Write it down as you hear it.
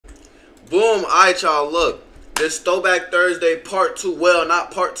Boom. Alright, y'all. Look. This Throwback Thursday part 2. Well,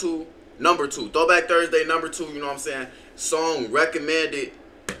 not part 2. Number 2. Throwback Thursday number 2. You know what I'm saying? Song recommended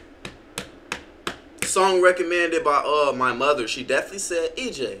by my mother. She definitely said,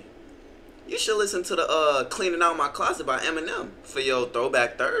 EJ, you should listen to the Cleaning Out My Closet by Eminem for your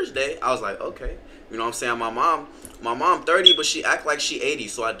Throwback Thursday. I was like, okay. You know what I'm saying? My mom 30, but she act like she 80.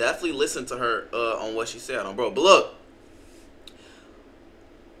 So I definitely listened to her on what she said on, bro. But look.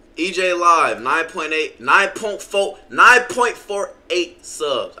 EjLive 9.48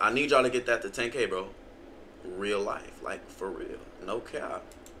 subs. I need y'all to get that to 10K, bro. Real life, like for real, no cap,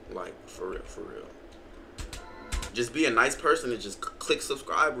 like for real. Just be a nice person and just click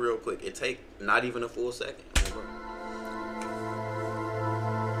subscribe real quick. It take not even a full second.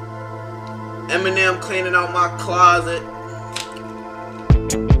 Eminem, Cleaning Out My Closet.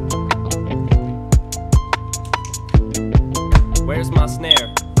 Where's my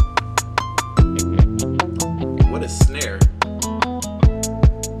snare? What is snare?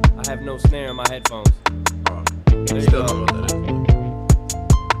 I have no snare in my headphones. There you Still go. don't know what that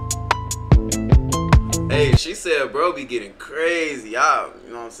is. Hey, she said bro be getting crazy. You know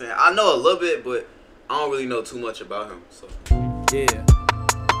what I'm saying? I know a little bit, but I don't really know too much about him. So Yeah.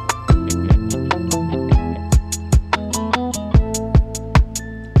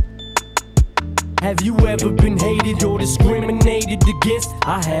 Have you ever been hated or discriminated against?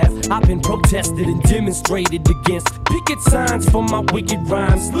 I have. I've been protested and demonstrated against. Picket signs for my wicked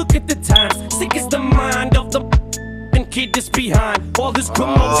rhymes. Look at the times. Sick is the mind of the kid that's behind all this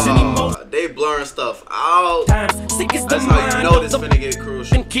commotion, emotion. They blurring stuff out. Sick is the That's how you mind know of this the finna get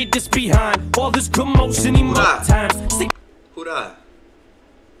crucial. kid that's behind all this commotion, emotion. Times. Sick Who that?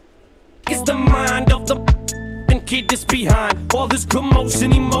 is the mind of the kid that's behind all this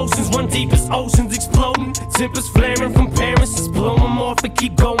commotion, emotions run deep as oceans exploding, tempers flaring from parents, just blow them off and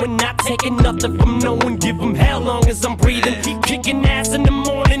keep going, not taking nothing from no one, give them hell long as I'm breathing, keep kicking ass in the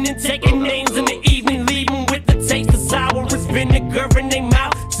morning and taking names in the evening, leaving with the taste of sour as vinegar in their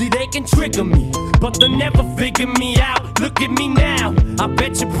mouth. See, they can trigger me, but they'll never figure me out. Look at me now, I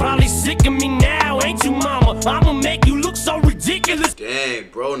bet you're probably sick of me now, ain't you, mama? I'ma make you look so ridiculous. Dang,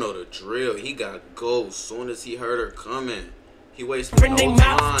 bro know the drill. He got go soon as he heard her coming. He wasted no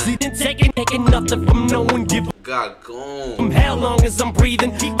time. See, then taking nothing from no one, give Got gone. from hell long as I'm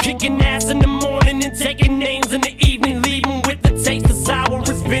breathing, keep kicking ass in the morning and taking names in the evening, leaving with the taste of sour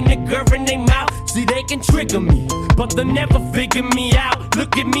as vinegar in their mouth. See, they can trigger me, but they'll never figure me out.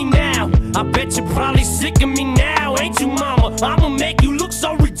 Look at me now, I bet you're probably sick of me now, ain't you, mama? I'ma make you look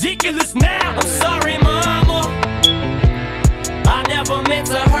so ridiculous now. I'm sorry, mama, I never meant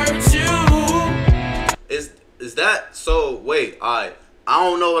to hurt you. Is that so? Wait, I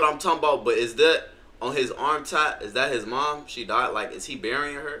don't know what I'm talking about, but is that on his arm tat? Is that his mom? She died. Like, is he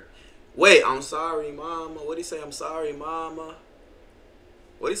burying her? Wait, I'm sorry, mama. What'd he say? I'm sorry, mama.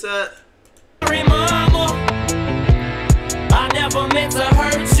 What he said? Sorry, mama, I never meant to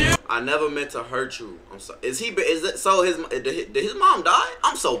hurt you. I never meant to hurt you. I'm sorry. Is it so? Did his mom die?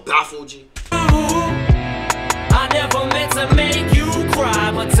 I'm so baffled, G. I never meant to make you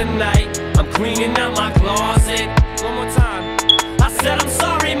cry, but tonight I'm cleaning out my closet. One more time. I said I'm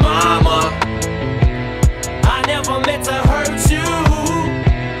sorry, mama. I never meant to hurt you.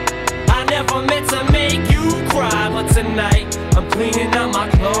 I never meant to make you cry, but tonight I'm cleaning out my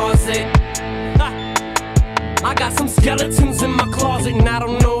closet. I got some skeletons in my closet, and I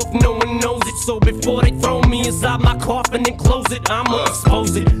don't know if no one knows it. So before they throw me inside my coffin and close it, I'ma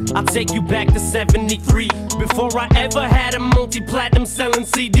expose it. I'll take you back to 73. Before I ever had a multi-platinum selling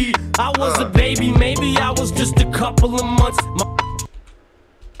CD, I was a baby, maybe I was just a couple of months. My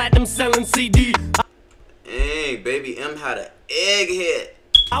platinum selling CD. Dang, baby M had an egghead.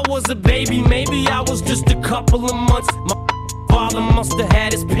 I was a baby, maybe I was just a couple of months. My father must have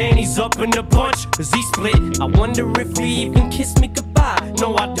had his panties up in a bunch, cause he split. I wonder if he even kissed me goodbye.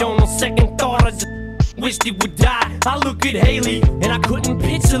 No, I don't. On second thought, I just wished he would die. I look at Haley, and I couldn't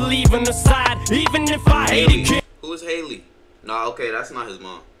picture leaving her side, even if I hated Kim. Who is Haley? Nah, okay, that's not his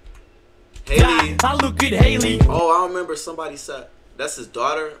mom. Haley. I look at Haley. Oh, I remember somebody said that's his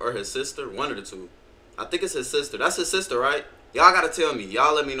daughter or his sister, one of the two. I think it's his sister. That's his sister, right? Y'all gotta tell me.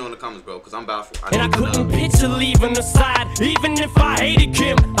 Y'all let me know in the comments, bro, because I'm baffled. And I couldn't picture leaving her side, even if I hated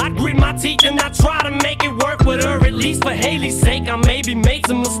Kim. I'd grit my teeth and I'd try to make it work with her, at least for Haley's sake. I maybe made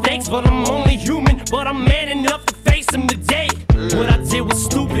some mistakes, but I'm only human. But I'm man enough to face them today. What I did was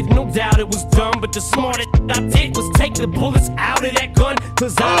stupid, no doubt it was dumb, but the smartest I did was take the bullets out of that gun.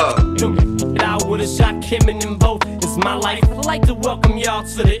 Cause I would've shot Kim and them both. It's my life. I'd like to welcome y'all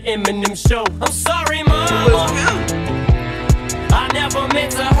to the Eminem show. I'm sorry, mama. I never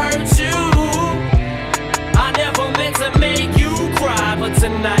meant to hurt you. I never meant to make you cry. But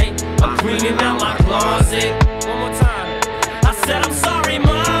tonight, I'm cleaning out my closet. One more time. I said I'm sorry,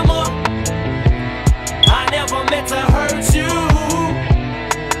 mama. I never meant to hurt you.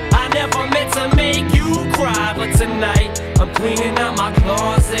 I never meant to make you cry. But tonight, I'm cleaning out my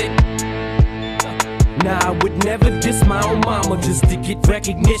closet. Nah, I would never diss my own mama just to get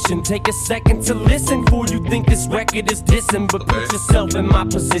recognition. Take a second to listen before you think this record is dissing. But put yourself in my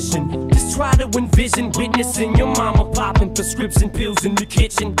position. Just try to envision witnessing your mama popping prescription pills in the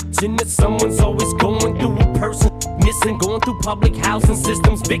kitchen. That someone's always going through a person missing, going through public housing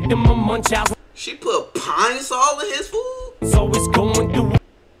systems, victim of Munchausen. She put pine salt in his food? It's always going through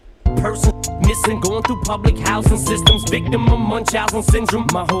a person missing, going through public housing systems, victim of Munchausen syndrome.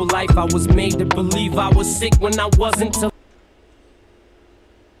 My whole life I was made to believe I was sick when I wasn't. Till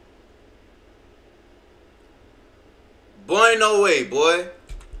boy, no way, boy.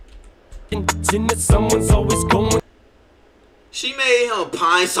 that someone's always going. She made him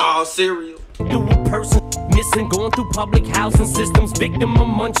pine salt cereal. Through a person missing, going through public housing systems, victim of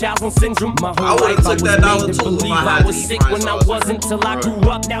Munchausen syndrome. My whole life I was made to believe I was sick when I wasn't till I grew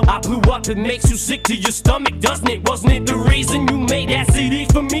up. Now I blew up. It makes you sick to your stomach, doesn't it? Wasn't it the reason you made that CD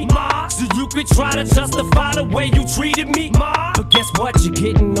for me, Ma? So you could try to justify the way you treated me, Ma. But guess what? You're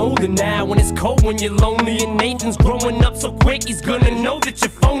getting older now. When it's cold, when you're lonely, and Nathan's growing up so quick, he's gonna know that you're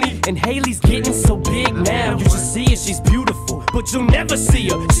phony. And Haley's getting so big now. You should see her, she's beautiful, but you'll never see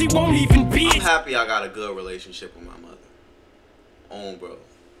her. She won't even be. I'm happy I got a good relationship with my mother. Bro.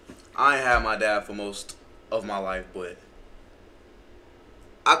 I ain't had my dad for most of my life, but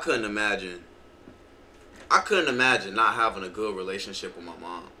I couldn't imagine not having a good relationship with my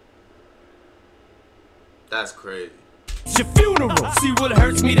mom. That's crazy. It's your funeral. See, what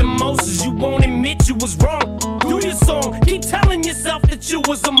hurts me the most is you won't admit you was wrong. Do your song, keep telling yourself that you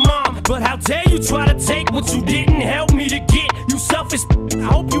was a mom. But how dare you try to take what you didn't help me to get? You selfish. I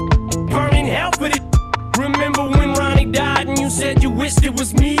hope you burn in hell for it. Remember when Ronnie died and you said you wished it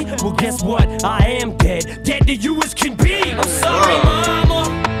was me? Well, guess what? I am dead. Dead to you as can be. I'm sorry, mama.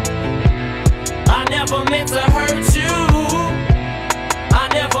 I never meant to hurt you. I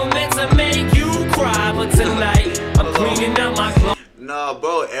never meant to make you cry. But tonight, I'm cleaning out my clothes. Nah,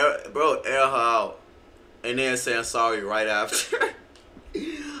 bro, air her out. And then saying sorry right after.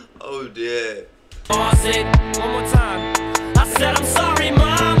 Oh, dear. I said, one more time. I said, I'm sorry,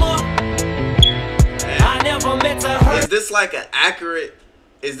 mama. I never meant to hurt. Is this like an accurate,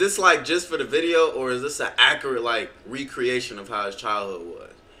 is this like just for the video, or is this an accurate like recreation of how his childhood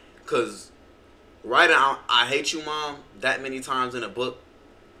was? Cause writing I hate you, mom, that many times in a book.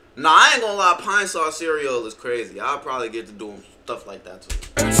 Nah, I ain't gonna lie, pine salt cereal is crazy. I'll probably get to doing stuff like that too.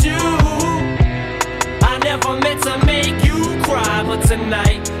 You, I never meant to make you cry, but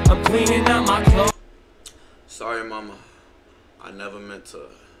tonight I'm cleaning out my clothes. Sorry, mama. I never meant to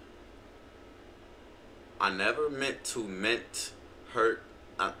hurt.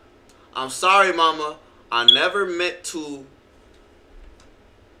 I'm sorry, mama. I never meant to.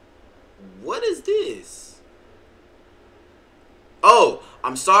 What is this? Oh,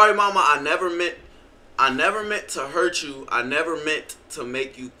 I'm sorry, mama. I never meant to hurt you. I never meant to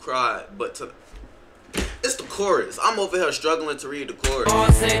make you cry. But to, it's the chorus. I'm over here struggling to read the chorus.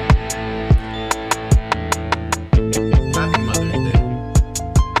 Happy Mother's Day.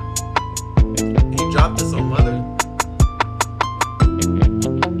 He dropped this on Mother.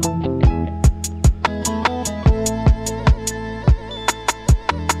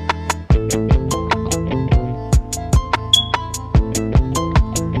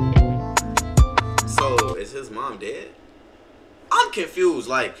 So is his mom dead? I'm confused.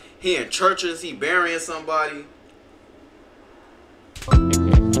 Like, he in churches, he burying somebody.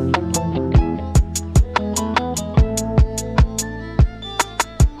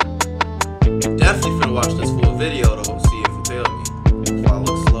 Definitely finna watch this full video though, see if it tell me if I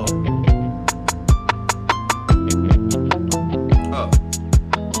look slow. Oh.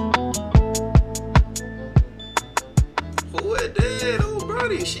 Who is dead? Oh,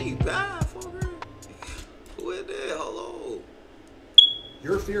 Brody, she bad for her. Who is dead? Hello.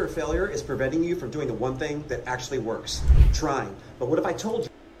 Your fear of failure is preventing you from doing the one thing that actually works. Trying. But what if I told you?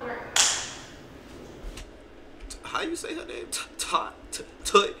 How you say her name? Ty.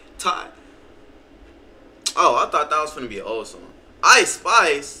 Oh, I thought that was gonna be an old song. Ice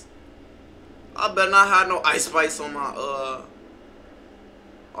Spice. I better not have no Ice Spice on my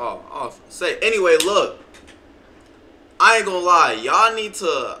say anyway. Look, I ain't gonna lie. Y'all need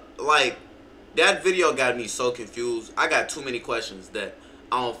to like. That video got me so confused. I got too many questions that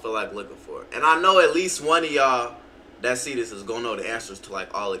I don't feel like looking for. And I know at least one of y'all that see this is gonna know the answers to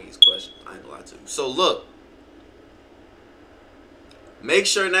like all of these questions. I ain't gonna lie to you. So look, make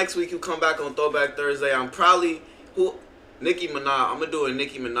sure next week you come back on Throwback Thursday. I'm probably Nicki Minaj. I'm gonna do a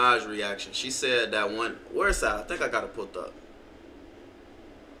Nicki Minaj reaction. She said that one. Where's that? I think I got it put up.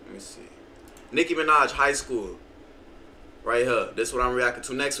 Let me see. Nicki Minaj, High School. Right here. This is what I'm reacting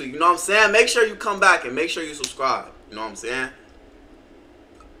to next week. You know what I'm saying? Make sure you come back and make sure you subscribe. You know what I'm saying?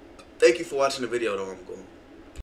 Thank you for watching the video though. I'm going.